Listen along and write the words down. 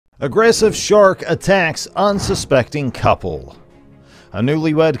Aggressive shark attacks unsuspecting couple. A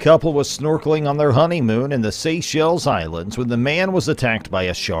newlywed couple was snorkeling on their honeymoon in the Seychelles Islands when the man was attacked by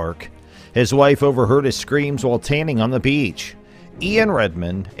a shark. His wife overheard his screams while tanning on the beach. Ian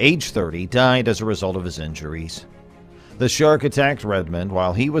Redmond, age 30, died as a result of his injuries. The shark attacked Redmond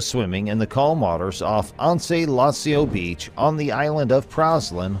while he was swimming in the calm waters off Once Beach on the island of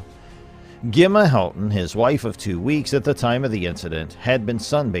Praslin. Gemma Houghton, his wife of 2 weeks at the time of the incident, had been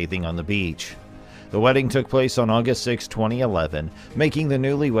sunbathing on the beach. The wedding took place on August 6, 2011, making the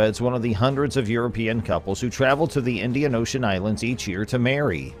newlyweds one of the hundreds of European couples who travel to the Indian Ocean Islands each year to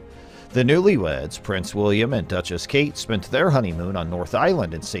marry. The newlyweds, Prince William and Duchess Kate, spent their honeymoon on North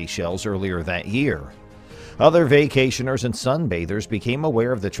Island in Seychelles earlier that year. Other vacationers and sunbathers became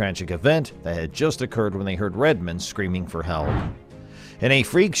aware of the tragic event that had just occurred when they heard Redmond screaming for help. In a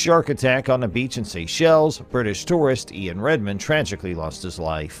freak shark attack on a beach in Seychelles, British tourist Ian Redmond tragically lost his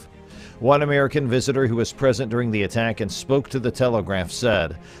life. One American visitor who was present during the attack and spoke to the Telegraph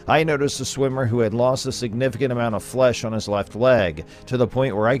said, "I noticed a swimmer who had lost a significant amount of flesh on his left leg, to the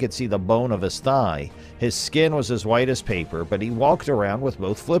point where I could see the bone of his thigh. His skin was as white as paper, but he walked around with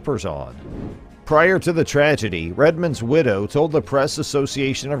both flippers on." Prior to the tragedy, Redmond's widow told the Press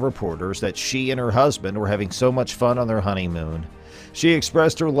Association of Reporters that she and her husband were having so much fun on their honeymoon. She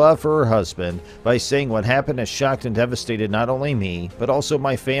expressed her love for her husband by saying, "What happened has shocked and devastated not only me, but also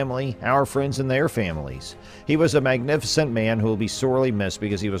my family, our friends, and their families. He was a magnificent man who will be sorely missed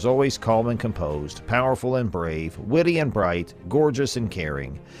because he was always calm and composed, powerful and brave, witty and bright, gorgeous and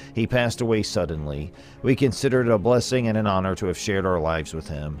caring. He passed away suddenly. We consider it a blessing and an honor to have shared our lives with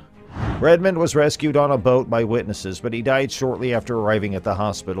him." Redmond was rescued on a boat by witnesses, but he died shortly after arriving at the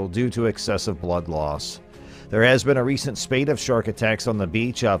hospital due to excessive blood loss. There has been a recent spate of shark attacks on the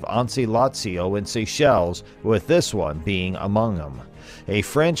beach of Once in Seychelles, with this one being among them. A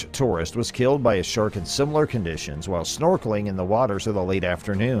French tourist was killed by a shark in similar conditions while snorkeling in the waters of the late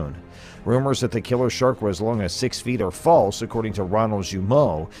afternoon. Rumors that the killer shark was as long as 6 feet are false, according to Ronald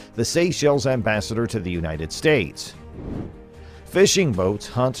Jumeau, the Seychelles ambassador to the United States. Fishing boats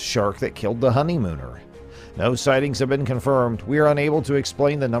hunt shark that killed the honeymooner. No sightings have been confirmed. We are unable to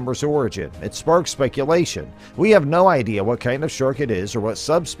explain the number's origin. It sparks speculation. We have no idea what kind of shark it is or what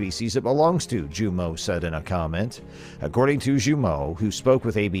subspecies it belongs to, Jumeau said in a comment. According to Jumeau, who spoke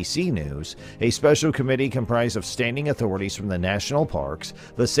with ABC News, a special committee comprised of standing authorities from the national parks,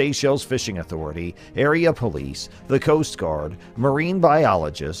 the Seychelles Fishing Authority, area police, the Coast Guard, marine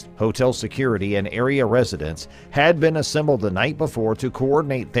biologists, hotel security, and area residents had been assembled the night before to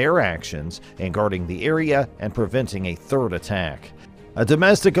coordinate their actions in guarding the area and preventing a third attack. A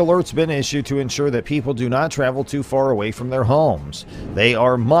domestic alert's been issued to ensure that people do not travel too far away from their homes. They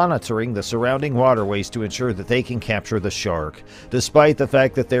are monitoring the surrounding waterways to ensure that they can capture the shark. Despite the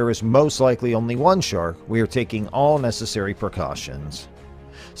fact that there is most likely only one shark, we are taking all necessary precautions.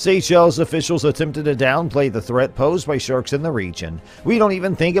 Seychelles officials attempted to downplay the threat posed by sharks in the region. "We don't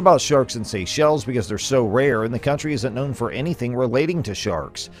even think about sharks in Seychelles because they're so rare and the country isn't known for anything relating to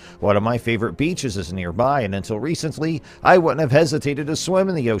sharks. One of my favorite beaches is nearby, and until recently, I wouldn't have hesitated to swim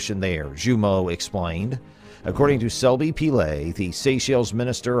in the ocean there," Jumeau explained. According to Selby Pillay, the Seychelles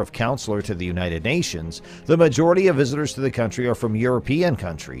Minister of Counselor to the United Nations, the majority of visitors to the country are from European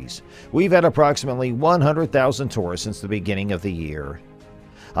countries. "We've had approximately 100,000 tourists since the beginning of the year.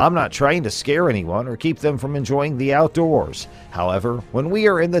 I'm not trying to scare anyone or keep them from enjoying the outdoors. However, when we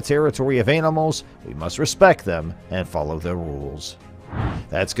are in the territory of animals, we must respect them and follow the rules."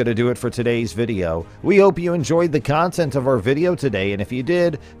 That's going to do it for today's video. We hope you enjoyed the content of our video today, and if you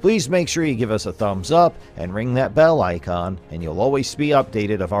did, please make sure you give us a thumbs up and ring that bell icon, and you'll always be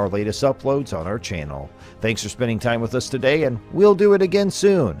updated of our latest uploads on our channel. Thanks for spending time with us today, and we'll do it again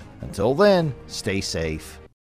soon. Until then, stay safe.